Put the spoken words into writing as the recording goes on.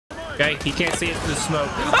Okay, he can't see it through the smoke.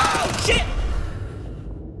 Oh shit!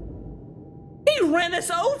 He ran us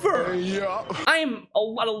over! Yeah. I am a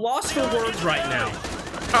loss for words right now.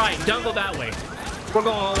 Alright, don't go that way. We're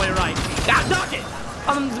going all the way right. Ah, dodge it!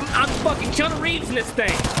 I'm fucking Keanu Reeves in this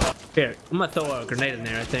thing. Here, I'm gonna throw a grenade in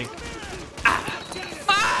there, I think.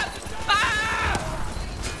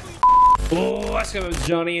 Oh, what's going on,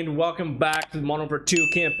 Johnny, and welcome back to the Modern Warfare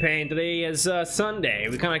 2 campaign. Today is Sunday.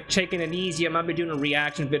 We're kind of taking it easy. I might be doing a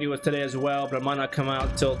reaction video today as well, but it might not come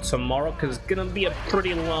out until tomorrow because it's gonna be a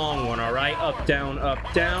pretty long one. All right, up, down, up,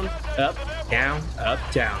 down, up, down, up,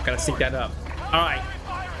 down. Gotta sync that up. All right,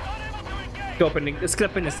 let's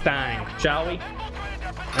get up in this thing, shall we?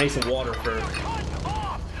 I need some water first.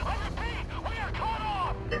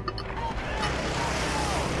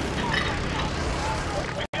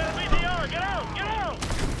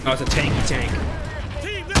 Oh, it's a tanky tank.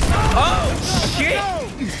 Oh, shit!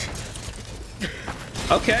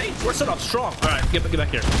 Okay, we're set off strong. All right, get back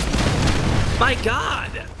here. My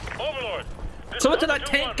God! Overlord, Someone to that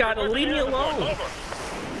tank guy to leave me alone.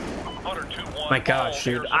 My gosh,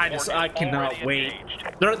 dude, I cannot wait.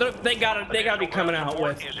 They gotta be coming out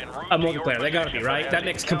with a multiplayer. They gotta be, right? That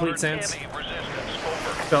makes complete sense.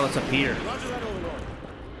 So let's up here.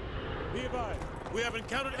 We have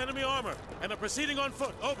encountered enemy armor and are proceeding on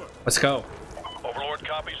foot. Over. Let's go. Overlord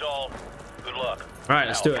copies all. Good luck. All right,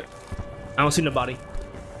 let's do it. I don't see nobody.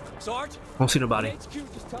 Sarge? I don't see nobody.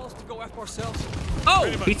 HQ just tell us to go F ourselves. Oh,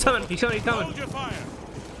 he's coming. He's coming. Hold your fire.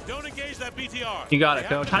 Don't engage that BTR. You got it,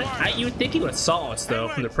 coach. You would think he would have saw us though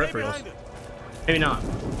from the peripherals. Maybe not.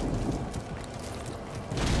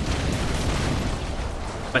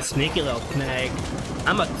 A sneaky little snake.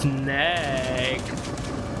 I'm a snake.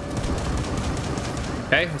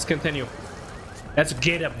 Okay, let's continue. Let's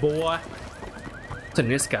get it, boy. What's in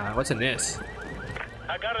this guy? What's in this?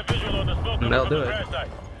 I got a visual on the smoke. That'll do it.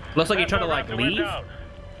 Looks like he tried to like leave. Is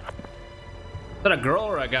that a girl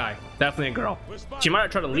or a guy? Definitely a girl. She might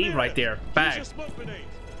have tried to leave right there. Bag.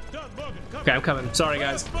 Okay, I'm coming. Sorry,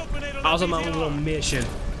 guys. I was on my own little mission.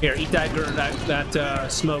 Here, eat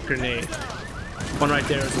that smoke grenade. One right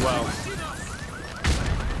there as well.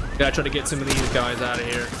 Gotta try to get some of these guys out of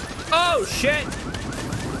here. Oh shit!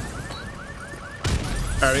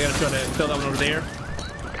 Alright, we gotta try to fill that one over there.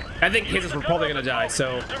 I think his were probably gonna die,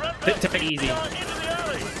 so take it easy.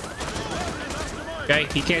 Okay,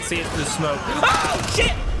 he can't see it through the smoke. Oh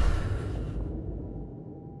shit!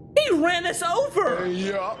 He ran us over!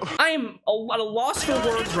 Yeah. I am a loss for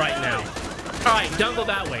words right now. Alright, don't go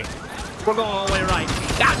that way. We're going all the way right.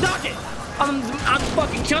 Ah, dodge it! I'm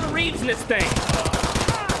fucking Keanu Reeves in this thing.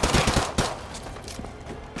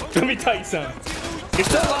 Let me tell you something. You're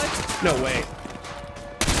still alive? No way.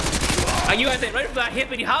 You guys ain't ready for that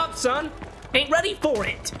hippity hop, son. Ain't ready for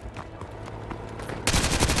it.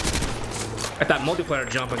 Got that multiplayer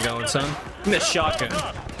jumping going, son. Give me a shotgun.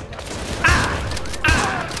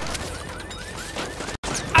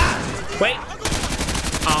 Wait.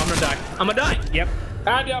 Oh, I'm gonna die. I'm gonna die. Yep.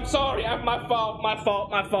 Andy, I'm sorry. My fault. My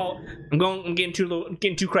fault. I'm getting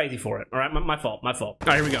too crazy for it. All right, my fault. All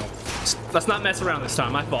right, here we go. Let's not mess around this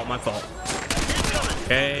time. My fault.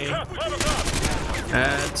 Okay.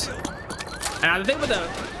 And the thing with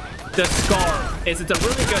the Scar is it's a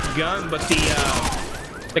really good gun, but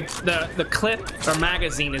the clip or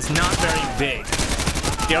magazine is not very big.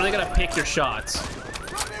 You're only gonna pick your shots.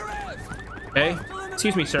 Okay.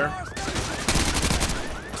 Excuse me, sir.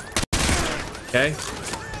 Okay.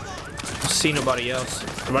 Don't see nobody else.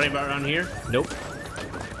 Anybody around here? Nope.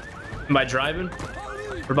 Am I driving?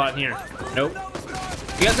 What about in here? Nope.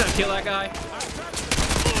 You guys gonna kill that guy?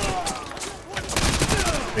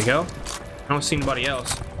 There we go. I don't see anybody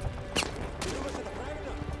else.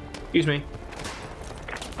 Excuse me.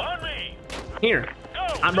 Here.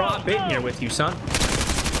 I've been here with you, son.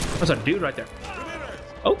 There's a dude right there.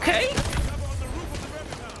 Okay.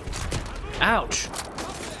 Ouch.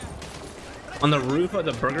 On the roof of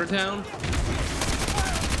the Burger Town?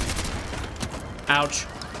 Ouch.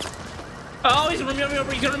 Oh, he's running me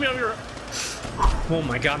over. He's gonna run me over. Oh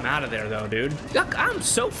my God, I'm out of there though, dude. Look, I'm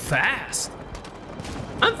so fast.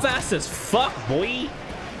 I'm fast as fuck, boy.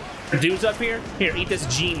 Dude's up here. Here, eat this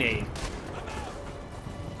G-nade.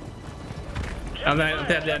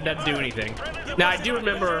 That doesn't do anything. Now, I do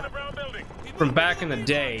remember from back in the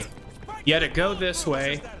day, you had to go this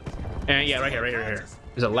way. And yeah, right here.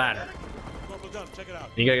 There's a ladder.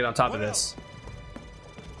 You gotta get on top of this.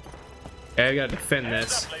 Okay, we gotta defend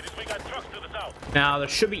this. Now, there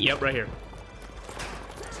should be, yep, right here.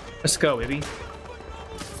 Let's go, baby.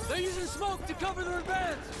 They're using smoke to cover their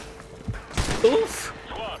advance. Oof.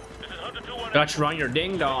 Got you on your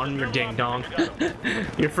ding dong, your ding dong.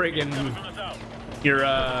 You're freaking. Your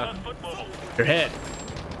head.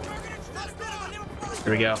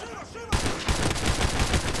 Here we go.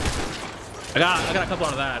 I got a couple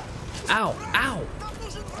out of that. Ow! Ow!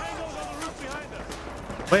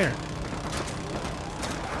 Where?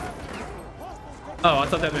 Oh, I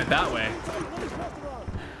thought that went that way.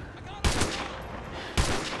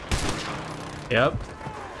 Yep.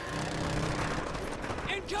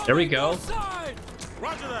 There we go.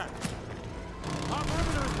 Roger that. Our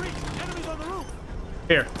perimeter is breached. Enemies on the roof.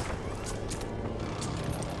 Here.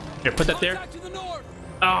 Here, put that there.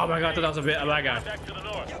 Oh my god, I thought that was a bit. Oh my god.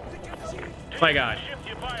 My god.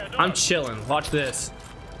 I'm chilling. Watch this.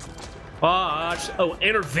 Watch. Oh,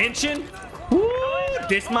 intervention? Woo!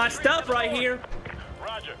 This my stuff right here.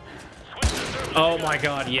 Oh my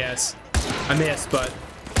god, yes. I missed, but.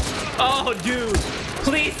 Oh, dude.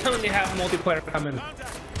 Please tell me you have multiplayer coming.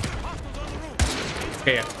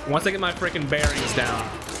 Okay, once I get my freaking bearings down,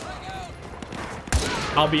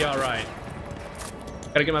 I'll be alright.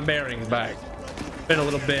 Gotta get my bearings back. Been a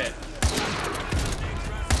little bit.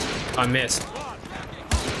 I missed.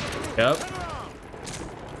 Yep.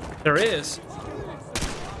 There is.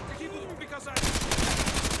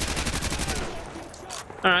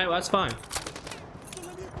 Alright, well, that's fine.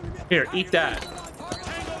 Here, eat that.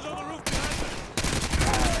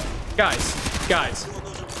 Guys.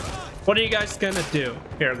 What are you guys gonna do?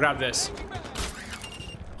 Here, grab this.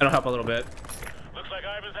 That'll help a little bit. Looks like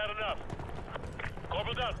Ivan's had enough.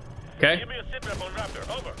 Corporal done. Okay. Give me a sit rep on Raptor.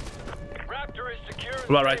 Over. Raptor is secure. What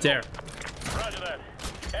about right there? Roger that.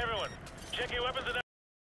 Everyone, check your weapons and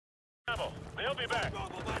ammo. They'll be back.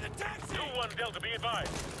 2-1 Delta, be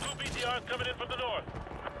advised. 2 BTRs coming in from the north.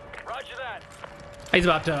 Roger that. He's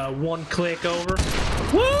about to one click over.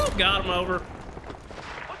 Woo! Got him over.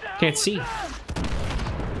 Can't see.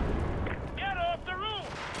 Get off the roof.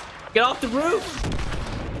 Get off the roof.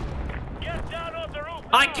 Get down off the roof.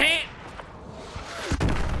 I can't.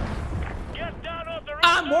 Get down off the roof.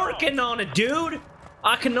 I'm working on it, dude.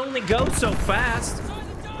 I can only go so fast.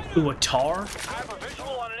 Ooh, a tar?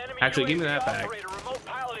 Actually, give me that back.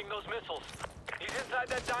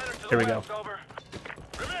 Here we go.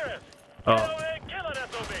 Oh.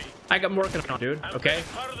 I'm working on it, dude. Okay.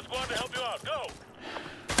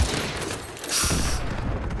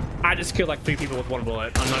 I just killed like 3 people with 1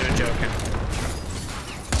 bullet. I'm not even joking.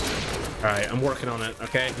 Alright, I'm working on it,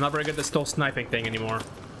 okay? I'm not very good at this whole sniping thing anymore.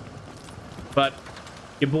 But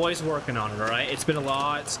your boy's working on it, alright? It's been a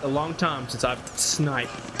long time since I've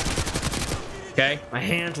sniped. Okay? My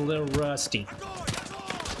hand's a little rusty.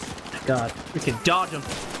 God, we can dodge them.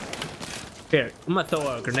 Here, I'm gonna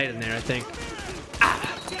throw a grenade in there, I think. Ah!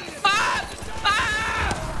 Ah!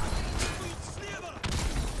 Ah!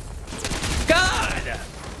 God!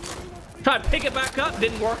 Tried to pick it back up,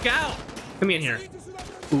 didn't work out. Come in here.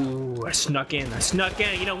 Ooh, I snuck in.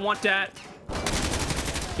 You don't want that.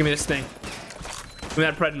 Give me this thing. Give me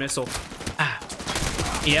that Pred missile. Ah.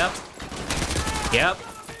 Yep.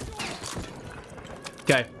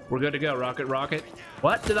 Okay, we're good to go. Rocket.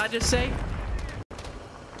 What did I just say?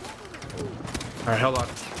 Alright, hold on.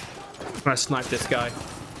 I'm gonna snipe this guy.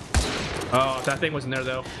 Oh, if that thing wasn't there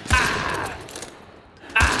though. Ah!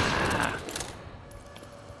 Ah!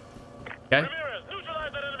 Okay.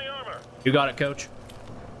 You got it, coach.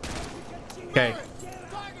 Okay.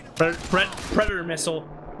 Predator missile.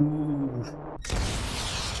 Ooh.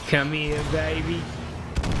 Come here, baby.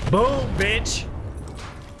 Boom, bitch.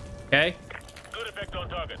 Okay. Good effect on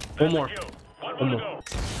target. One more.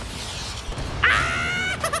 Ah!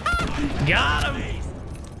 Got him.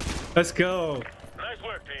 Let's go. Nice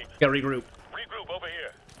work, team. Gotta regroup. Regroup over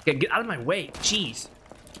here. Yeah, get out of my way. Jeez.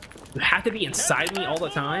 You have to be inside me all the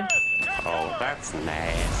time? Oh, that's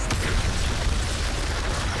nasty.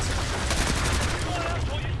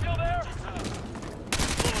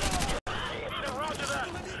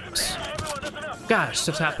 Gosh,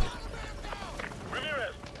 stuff's happening.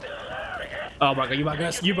 Oh my god, you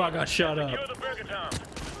about got shut up.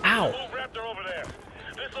 Ow.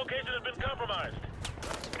 This location has been compromised.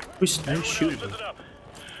 Who's shooting me?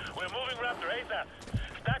 We're moving Raptor ASAP.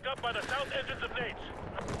 Stack up by the south entrance of Nate's.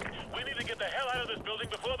 We need to get the hell out of this building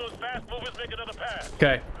before those fast movers make another pass.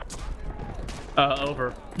 Okay.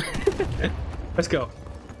 Over. Let's go.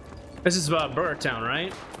 This is Burger Town,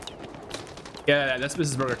 right? Yeah, this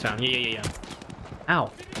is Burger Town. Yeah.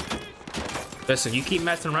 Ow. Listen, you keep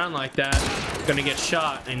messing around like that, you're gonna get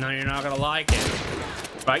shot, and then you're not gonna like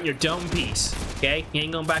it. Right? You're dome piece. Okay? You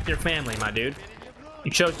ain't going back to your family, my dude.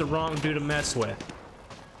 You chose the wrong dude to mess with.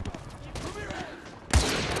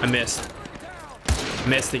 I missed.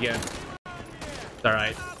 Missed again. It's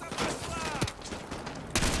alright.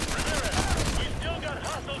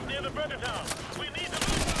 Burger Town. We need to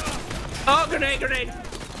move. Oh, grenade, grenade.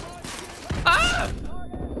 Ah!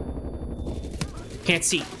 Can't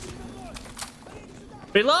see.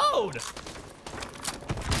 Reload!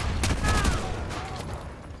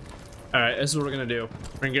 Alright, this is what we're gonna do.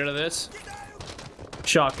 We're gonna get rid of this.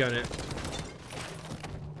 Shotgun it.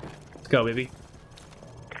 Let's go, baby.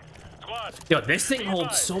 Squad. Yo, this thing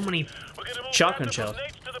holds so many We're gonna move shotgun random shells.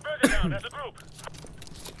 grenades to the Burger Town as a group.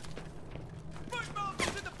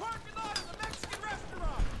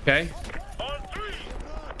 Okay. On 3.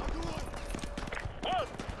 1.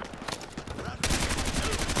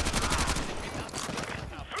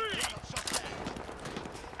 3.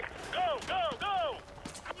 Go, go, go!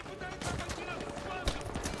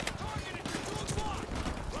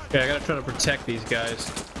 Okay, I gotta try to protect these guys.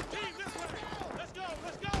 Let's go,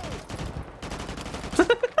 let's go!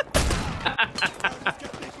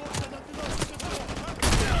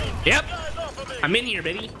 Yep. Guys off of me! I'm in here,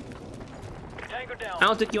 baby. Tango down. I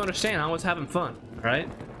don't think you understand. I was having fun, alright?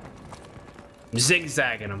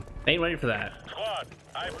 Zigzagging them. They ain't ready for that. Squad,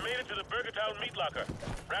 I've made it to the Burger Town meat locker.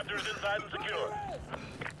 Raptor is inside and secure.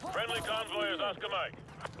 Friendly convoy is Oscar Mike.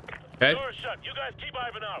 Okay? Door's shut. You guys keep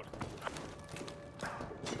Ivan out.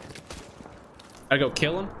 Gotta go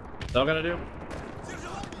kill him? That's all I gotta do?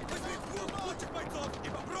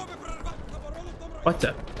 What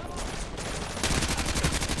the?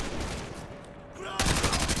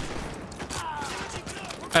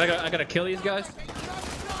 I gotta kill these guys?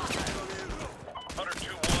 Hunter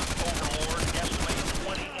 2-1, Overlord. Estimate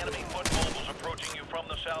 20 enemy foot mobiles approaching you from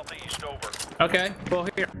the southeast. Over. Okay, well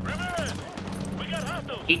here. Ramirez, we got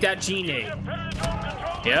hostiles. Eat that G-nade. We have Predator drone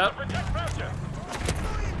control. Yep. Protect Raptor.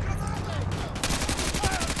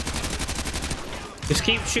 Just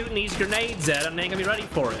keep shooting these grenades at them, they ain't gonna be ready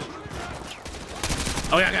for it.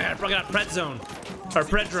 Oh yeah, I got a pred zone. Or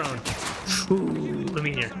pred drone. Ooh, let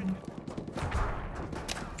me in here.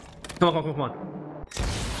 Come on, come on, come on.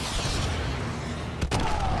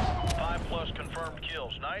 5+ confirmed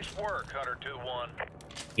kills. Nice work, Hunter 2-1.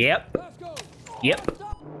 Yep. Yep.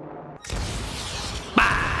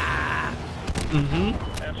 Bah! Mm-hmm.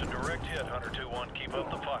 That's a direct hit, Hunter 2-1. Keep up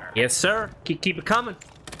the fire. Yes, sir. Keep it coming.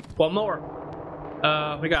 One more.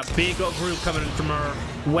 We got big old group coming in from our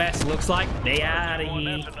west. Looks like they outta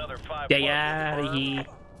here. That's another 5+ They outta here.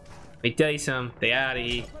 Let me tell you something. They outta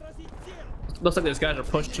here. Looks like those guys are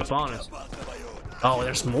pushing up on us. Oh,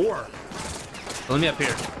 there's more. Let me up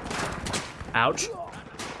here. Ouch.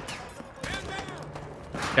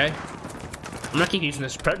 Okay. I'm gonna keep using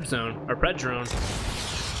this pred zone or pred drone.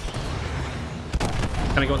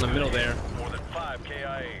 Gonna go in the middle there. More than 5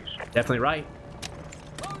 KIAs. Definitely right.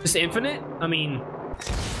 This infinite? I mean,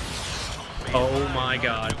 oh my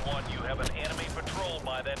god. You have an enemy patrol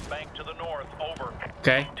by that bank to the north. Over.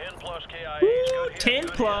 Okay. 10+ KIAs. Woo, Good hit, 10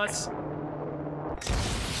 good plus.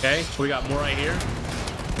 Okay, we got more right here.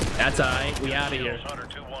 That's alright. We out of here. hit. Hunter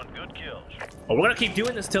 2-1. Good kills. Oh, we're gonna keep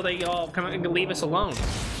doing this till they all come and leave us alone.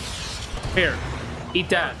 Here, eat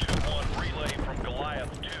that. 2-1 relay from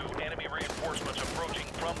Goliath 2. Enemy reinforcements approaching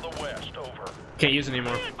from the west. Over. Can't use it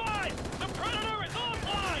anymore. The Predator is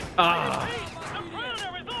online. Ah. The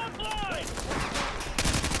Predator is online.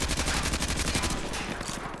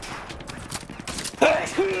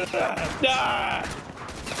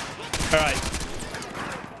 All right.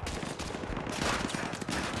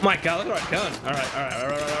 My God, look at our gun. All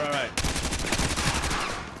right.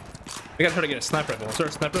 We gotta try to get a sniper rifle. Is there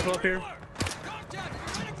a sniper rifle up here?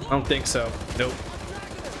 I don't think so. Nope.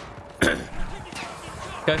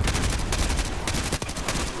 Okay.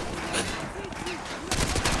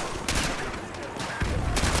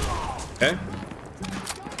 Okay.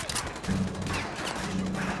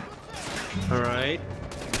 All right.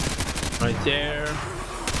 Right there.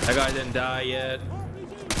 That guy didn't die yet.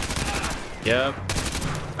 Yep.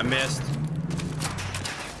 I missed.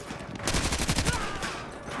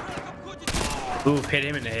 Ooh, hit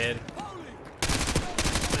him in the head.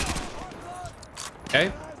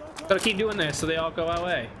 Okay. Gotta keep doing this so they all go our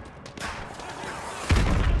way.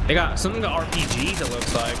 They got something got RPGs, it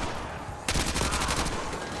looks like.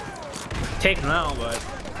 Taking them out, but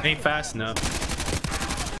ain't fast enough.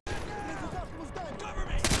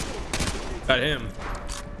 Got him.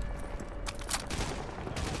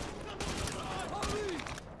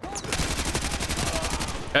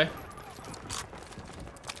 Okay.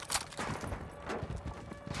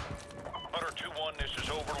 Hunter 2-1, this is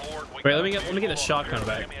Overlord. Wait, let me get a shotgun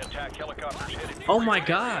back. Oh my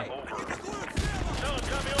God.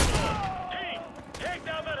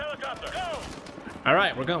 All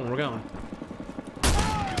right, we're going.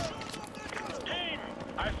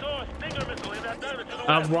 I saw a Stinger missile in that direction.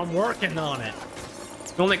 I'm working on it.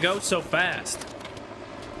 It only goes so fast.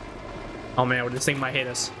 Oh man, this thing might hit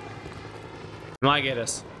us. It might get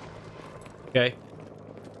us. Okay.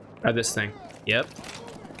 Grab this thing. Yep.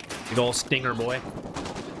 Big old stinger, boy.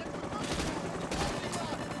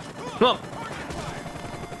 Come on.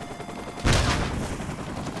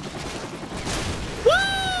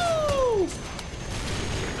 Woo!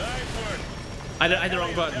 I hit the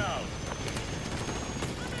wrong button.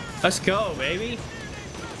 Let's go, baby.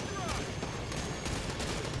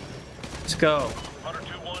 Let's go.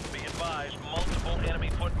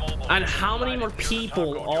 And how many more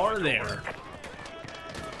people are there?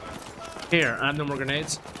 Here, I have no more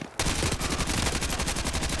grenades.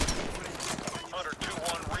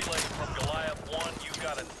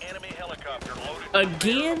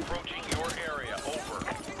 Again?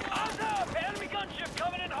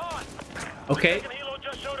 Okay. Can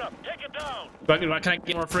I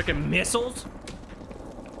get more freaking missiles?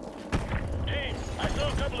 I saw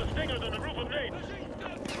a couple of stingers on the roof of Nate.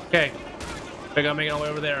 Okay. I gotta make it all the way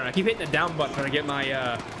over there. I keep hitting the down button trying to get my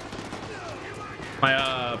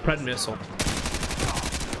pred missile.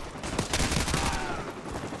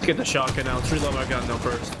 Let's get the shotgun now. Let's reload my gun though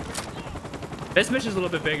first. This mission's a little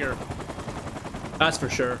bit bigger. That's for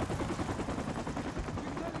sure.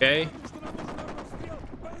 Okay.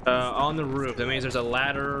 On the roof. That means there's a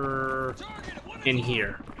ladder in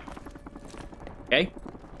here. Okay.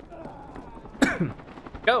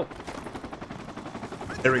 Go.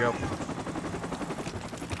 There we go.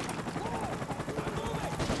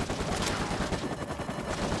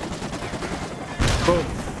 Boom.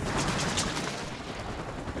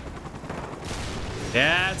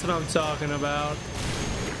 That's what I'm talking about.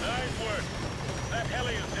 Nice work. That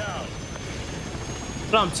heli is down.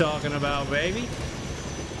 What I'm talking about, baby.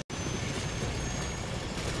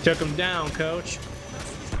 Took him down, coach.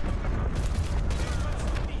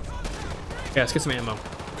 Yeah, let's get some ammo.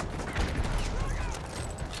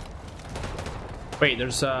 Wait,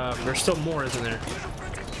 there's still more, isn't there?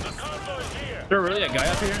 Is there really a guy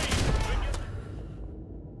up here?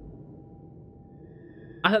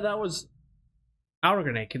 I thought that was our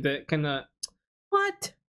grenade. Can the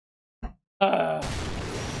what?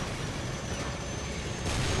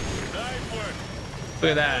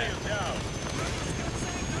 Look at that.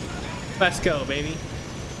 Let's go, baby.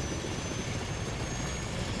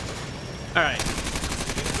 All right.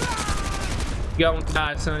 You got one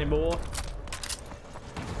guy, sonny boy.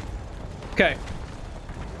 Okay.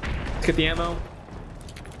 Let's get the ammo.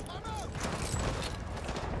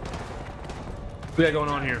 What we got going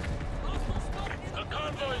on here? The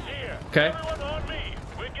convoy's here. Okay. Everyone on me.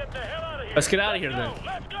 We get the hell out of here. Let's get out of here then.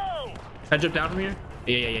 Let's go. Can I jump down from here?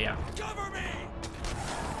 Yeah. Cover me.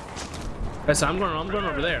 Yes, I'm going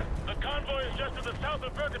over there. The convoy is just to the south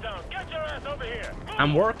of Bergentown. Get your ass over here. Move.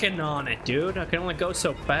 I'm working on it, dude. I can only go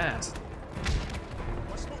so fast.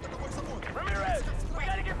 Ramirez, we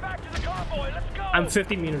gotta get back to the convoy. Let's go. I'm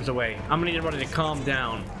 50 meters away. I'm gonna need everybody to calm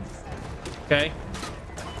down. Okay?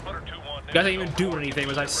 You guys didn't even do anything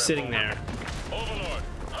besides sitting there. Overlord,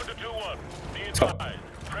 102-1. Be advised.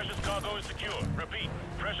 Precious cargo is secure. Repeat,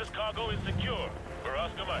 precious cargo is secure. For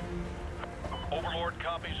Oscar Mike. Overlord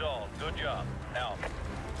copies all. Good job. Out.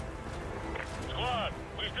 Squad,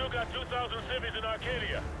 we still got 2,000 civvies in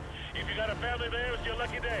Arcadia. If you got a family there, it's your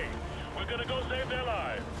lucky day. We're gonna go save their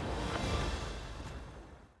lives.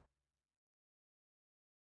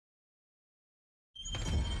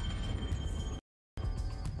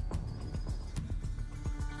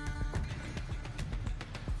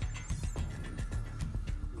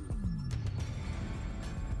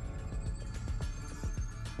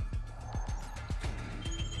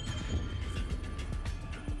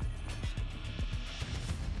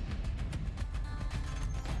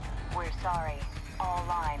 We're sorry. All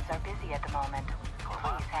lines are busy at the moment.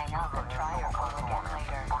 Please hang up and try your call again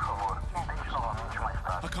later.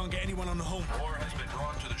 I can't get anyone on the home. War has been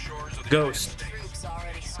drawn to the shores of the Ghost. Troops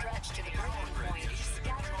already stretched to the breaking point.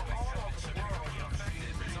 Scattered all over the world.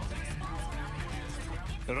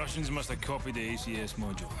 The Russians must have copied the ACS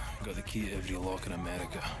module. Got the key to every lock in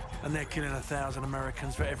America. And they're killing 1,000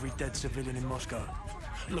 Americans for every dead civilian in Moscow.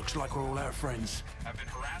 Looks like we're all out of friends. Have been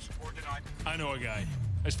harassed or denied. I know a guy.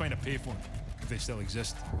 Let's find a payphone, if they still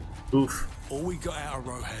exist. Oof. All we got out of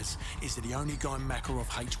Rojas is that the only guy Makarov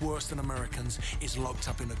hates worse than Americans is locked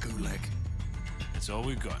up in a gulag. That's all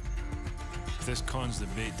we've got. If this con's the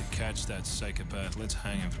bait to catch that psychopath, let's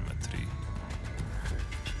hang him from a tree.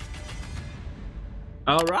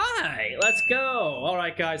 All right, let's go. All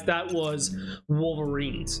right, guys, that was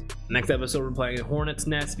Wolverines. Next episode, we're playing Hornet's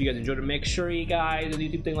Nest. If you guys enjoyed it, make sure you guys do the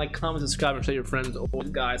YouTube thing, like, comment, subscribe, and tell your friends. Always,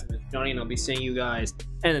 guys, I'm Johnny, and I'll be seeing you guys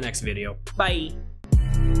in the next video. Bye.